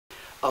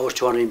I was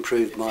trying to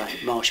improve my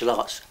martial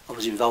arts. I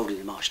was involved in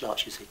the martial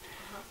arts, you see.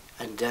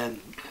 And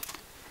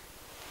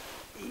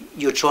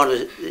you're trying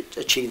to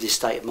achieve this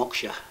state of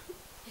moksha,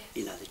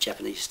 you know, the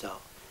Japanese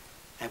style.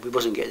 And we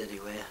wasn't getting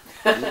anywhere.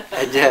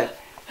 and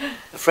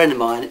a friend of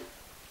mine,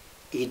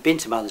 he'd been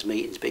to Mother's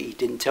meetings, but he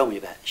didn't tell me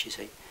about it, you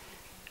see.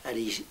 And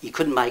he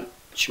couldn't make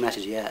Shri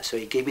Mataji out, so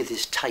he gave me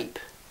this tape,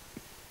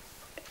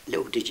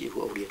 little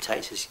digital audio tape.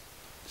 He says,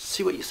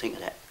 see what you think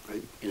of that,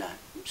 Root, you know,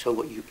 so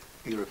what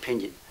your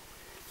opinion.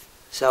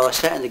 So I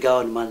sat in the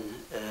garden one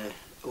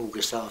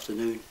August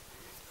afternoon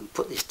and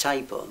put this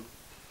tape on,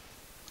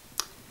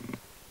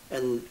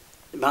 and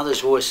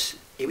Mother's voice,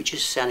 it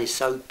just sounded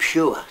so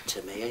pure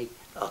to me.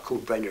 I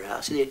called Brenda out.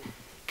 I said,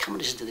 come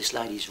and listen to this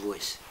lady's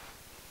voice,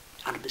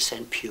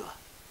 100% pure.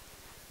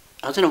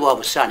 I don't know why I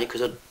was saying it,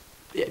 because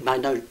I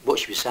know what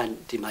she was saying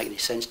didn't make any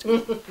sense to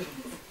me.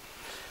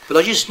 But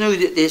I just knew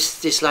that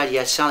this lady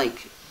had something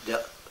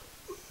that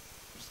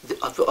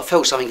I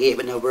felt something here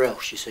but nowhere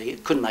else, you see.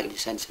 It couldn't make any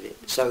sense of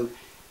it. So,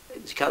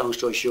 to cut a long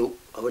story short,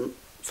 I went,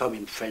 phoned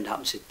my friend up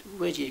and said,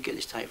 where did you get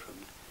this tape from?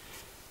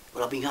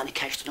 Well, I've been going to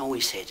Caxton,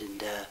 he said,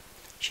 and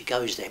she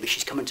goes there, but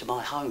she's coming to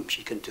my home.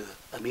 She's going to do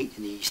a meeting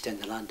in the East End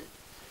of London.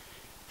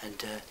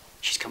 And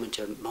she's coming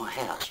to my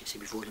house, you see,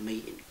 before the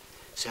meeting.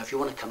 So if you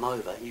want to come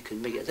over, you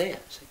can meet her there.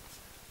 See?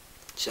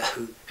 So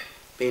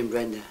me and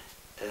Brenda,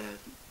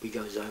 we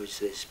goes over to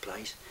this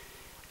place.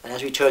 And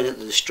as we turned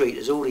into the street,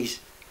 there's all these,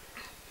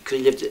 because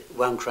he lived at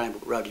 1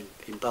 Cranbrook Road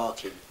in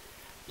Barking,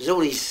 there's all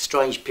these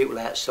strange people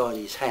outside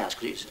his house,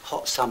 because it's a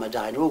hot summer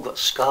day, and they've all got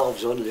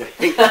scarves on. And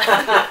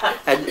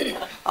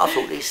I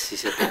thought, this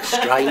is a bit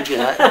strange, you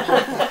know.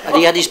 And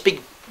he had this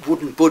big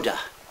wooden Buddha,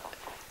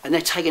 and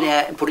they're taking it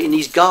out and put it in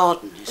his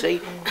garden, you see.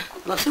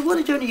 And I said, what are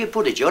you doing to your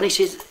Buddha, John? He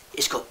says,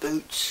 it's got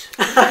boots.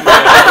 So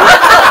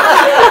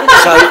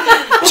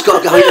it's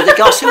got to go into the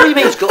garden. I said, what do you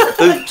mean it's got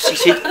boots? He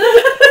said,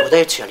 well,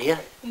 they'll tell you.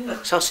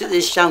 So I said to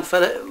this young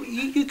fella,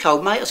 you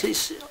cold, mate? I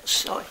said,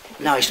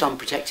 no, it's I'm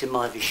protecting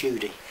my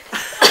Vishuddhi.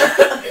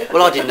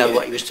 Well, I didn't know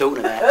what he was talking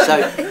about. So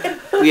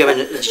we were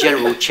having a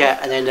general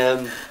chat, and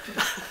then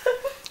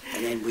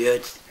we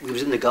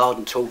was in the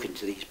garden talking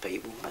to these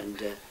people,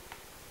 and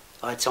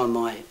I had some of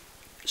my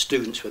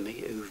students with me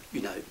who,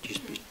 you know,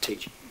 used to be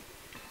teaching,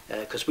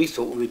 because we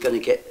thought we were going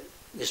to get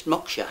this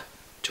moksha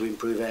to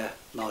improve our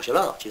martial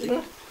arts, you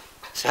think?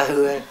 So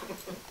we heard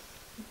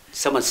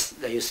someone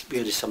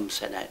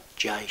saying that,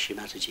 Jai Shri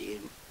Mataji,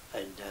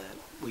 and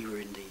we were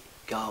in the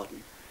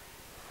garden,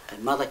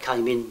 and Mother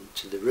came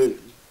into the room.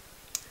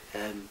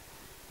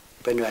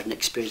 Brenda had an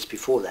experience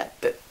before that,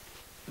 but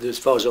as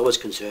far as I was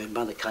concerned,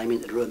 Mother came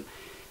into the room,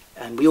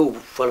 and we all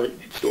followed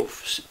sort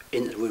of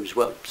into the room as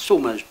well. It's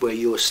almost where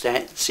you're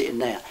sitting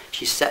now.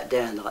 She sat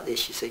down like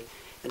this, you see,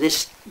 and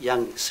this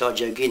young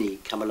Sahaja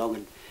Yogini come along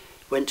and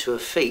went to her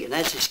feet, and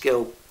as this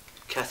girl,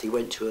 Kathy,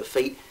 went to her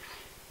feet,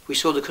 we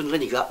saw the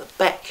Kundalini go up the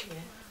back,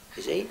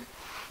 you see,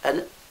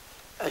 and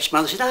her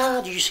mother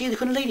said, did you see the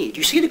Kundalini? Did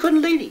you see the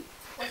Kundalini?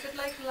 Was it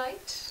like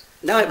light?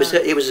 No, it was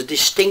a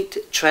distinct,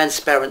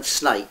 transparent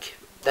snake.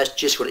 That's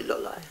just what it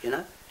looked like, you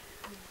know.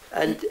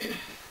 And,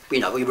 you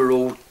know, we were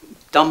all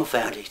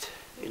dumbfounded,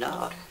 you know.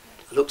 I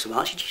looked at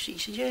him, he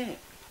said, yeah.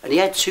 And he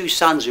had 2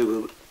 sons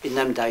who were, in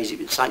them days, it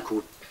was something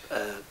called,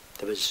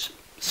 there was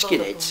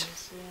skinheads,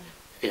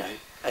 you know,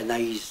 and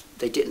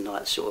they didn't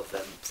like sort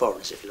of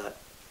foreigners, if you like.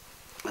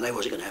 And they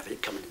wasn't going to have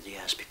it coming into the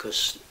house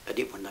because they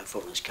didn't want no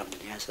foreigners coming in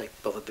the house. They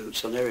bother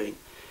boots on everything.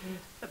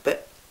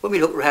 But when we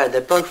looked around, they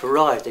both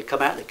arrived. They'd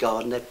come out of the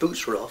garden, their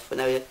boots were off, and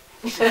they were...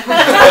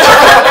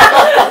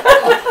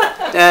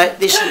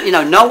 this, you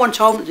know, no one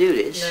told them to do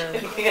this.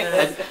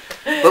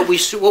 No. But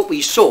what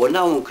we saw,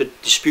 no one could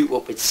dispute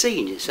what we'd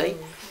seen, you see.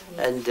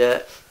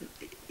 And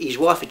his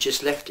wife had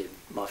just left him,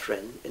 my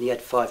friend, and he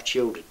had 5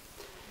 children.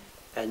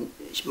 And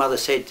his mother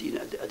said, you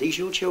know, are these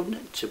your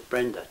children? To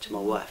Brenda, to my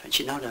wife. And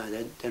she said, no,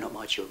 they're not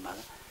my children,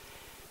 Mother.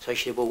 So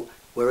she said, well,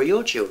 where are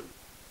your children?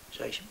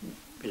 So she said,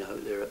 you know,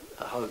 they're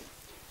at home.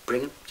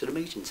 Bring them to the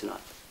meeting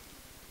tonight.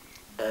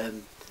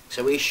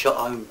 So we shot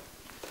home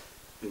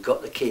and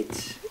got the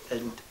kids,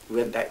 and we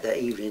went back that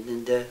evening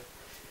and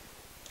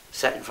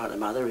sat in front of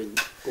Mother, and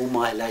all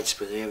my lads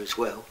were there as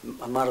well.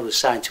 My mother was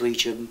saying to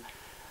each of them,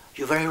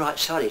 you're very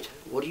right-sided,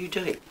 what are you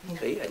doing? And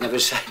they were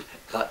saying,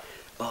 like,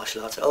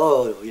 martial arts,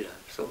 oh, you know.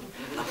 So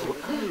I thought,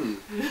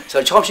 So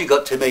the time she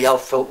got to me, I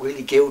felt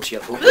really guilty.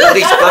 I thought, all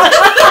these bugs,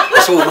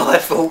 it's all my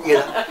fault, you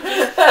know.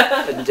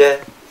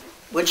 And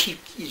when she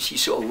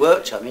sort of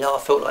worked on me, I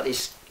felt like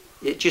this,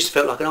 it just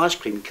felt like an ice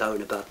cream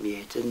cone above my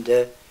head.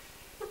 And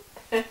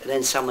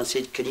then someone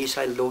said, can you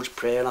say the Lord's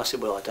Prayer? And I said,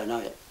 well, I don't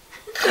know it.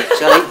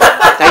 So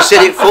they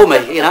said it for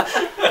me, you know.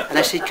 And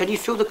they said, can you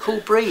feel the cool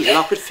breeze? And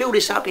I could feel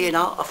this up here, and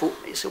I thought,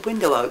 it's a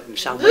window open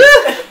somewhere.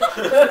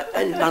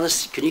 And Mother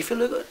said, can you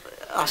feel it?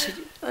 I said,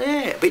 oh,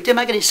 yeah. But it didn't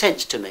make any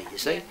sense to me, you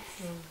see.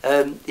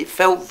 It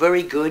felt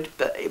very good,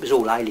 but it was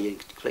all alien,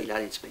 completely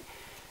alien to me.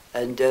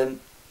 And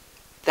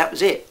that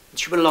was it.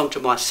 She went along to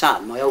my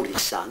son, my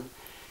oldest son,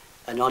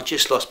 and I'd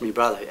just lost my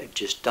brother, who had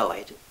just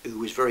died, who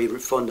was very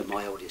fond of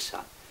my oldest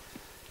son.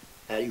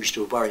 He used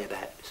to worry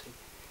about it, you see.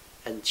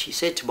 And she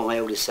said to my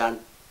eldest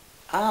son,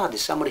 "Ah,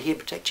 there's somebody here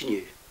protecting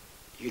you.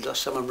 You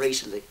lost someone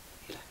recently."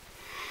 You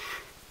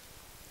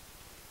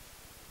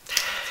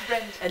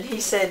know. And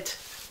he said,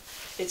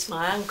 "It's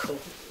my uncle,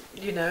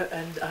 you know,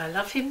 and I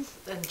love him."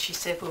 And she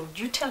said, "Well,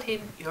 you tell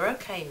him you're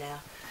okay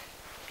now.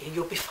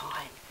 You'll be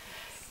fine.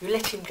 You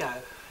let him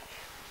go."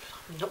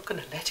 I'm not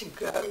going to let him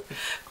go,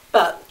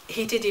 but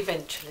he did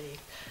eventually.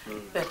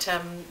 But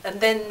and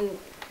then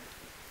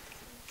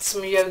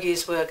some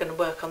yogis were going to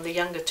work on the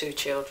younger two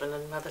children,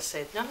 and Mother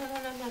said, "No, no,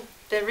 no, no, no.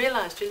 They're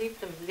realised. You leave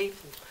them,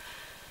 leave them."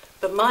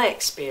 But my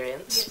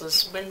experience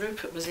was when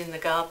Rupert was in the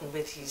garden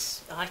with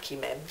his Aiki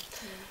mem,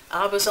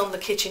 I was on the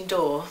kitchen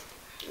door,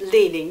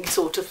 leaning,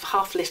 sort of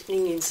half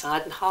listening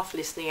inside and half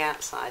listening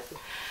outside. And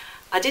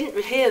I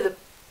didn't hear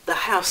the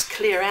house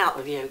clear out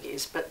of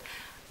yogis, but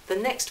the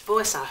next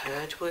voice I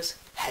heard was,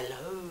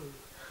 "Hello."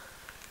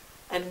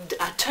 And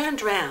I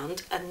turned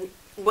round and,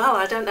 well,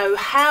 I don't know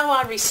how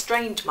I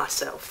restrained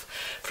myself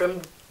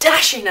from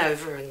dashing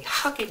over and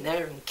hugging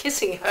her and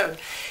kissing her.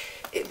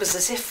 It was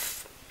as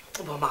if,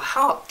 well, my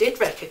heart did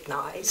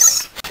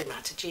recognise Shri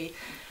Mataji,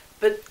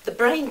 but the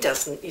brain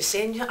doesn't, you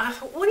see. And I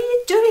thought, "What are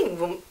you doing?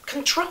 Well,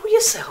 control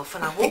yourself."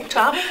 And I walked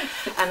up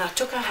and I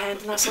took her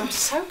hand and I said, "I'm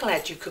so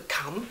glad you could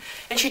come."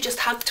 And she just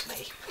hugged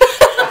me.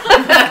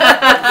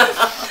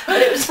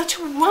 And it was such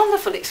a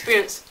wonderful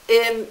experience.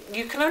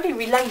 You can only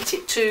relate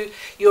it to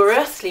your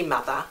earthly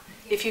mother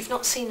if you've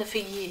not seen her for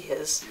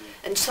years,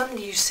 and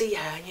suddenly you see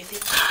her and you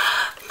think,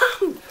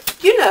 "Mum,"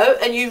 you know,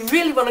 and you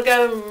really want to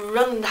go and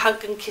run and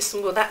hug and kiss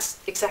them. Well, that's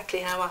exactly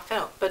how I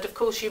felt. But of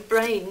course your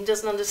brain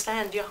doesn't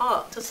understand your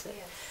heart, does it?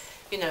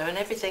 You know, and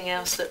everything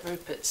else that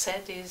Rupert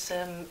said is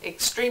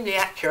extremely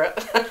accurate.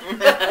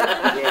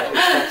 Yeah, it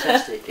was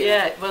fantastic.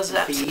 Yeah, it was For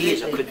absolutely.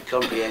 years I couldn't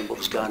comprehend what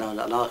was going on,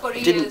 and I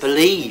didn't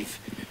believe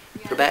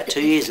for about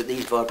 2 years that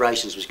these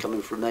vibrations was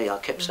coming from me. I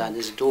kept saying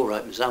there's a door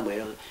open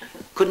somewhere. I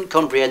couldn't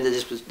comprehend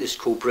that this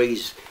cool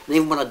breeze. And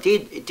even when I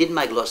did, it didn't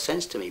make a lot of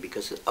sense to me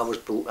because I was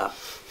brought up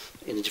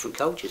in a different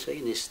culture. See,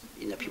 in this,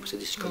 you know, people say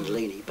this is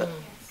Kundalini, but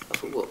I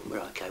thought,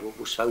 well, okay,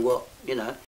 well, so what? You know,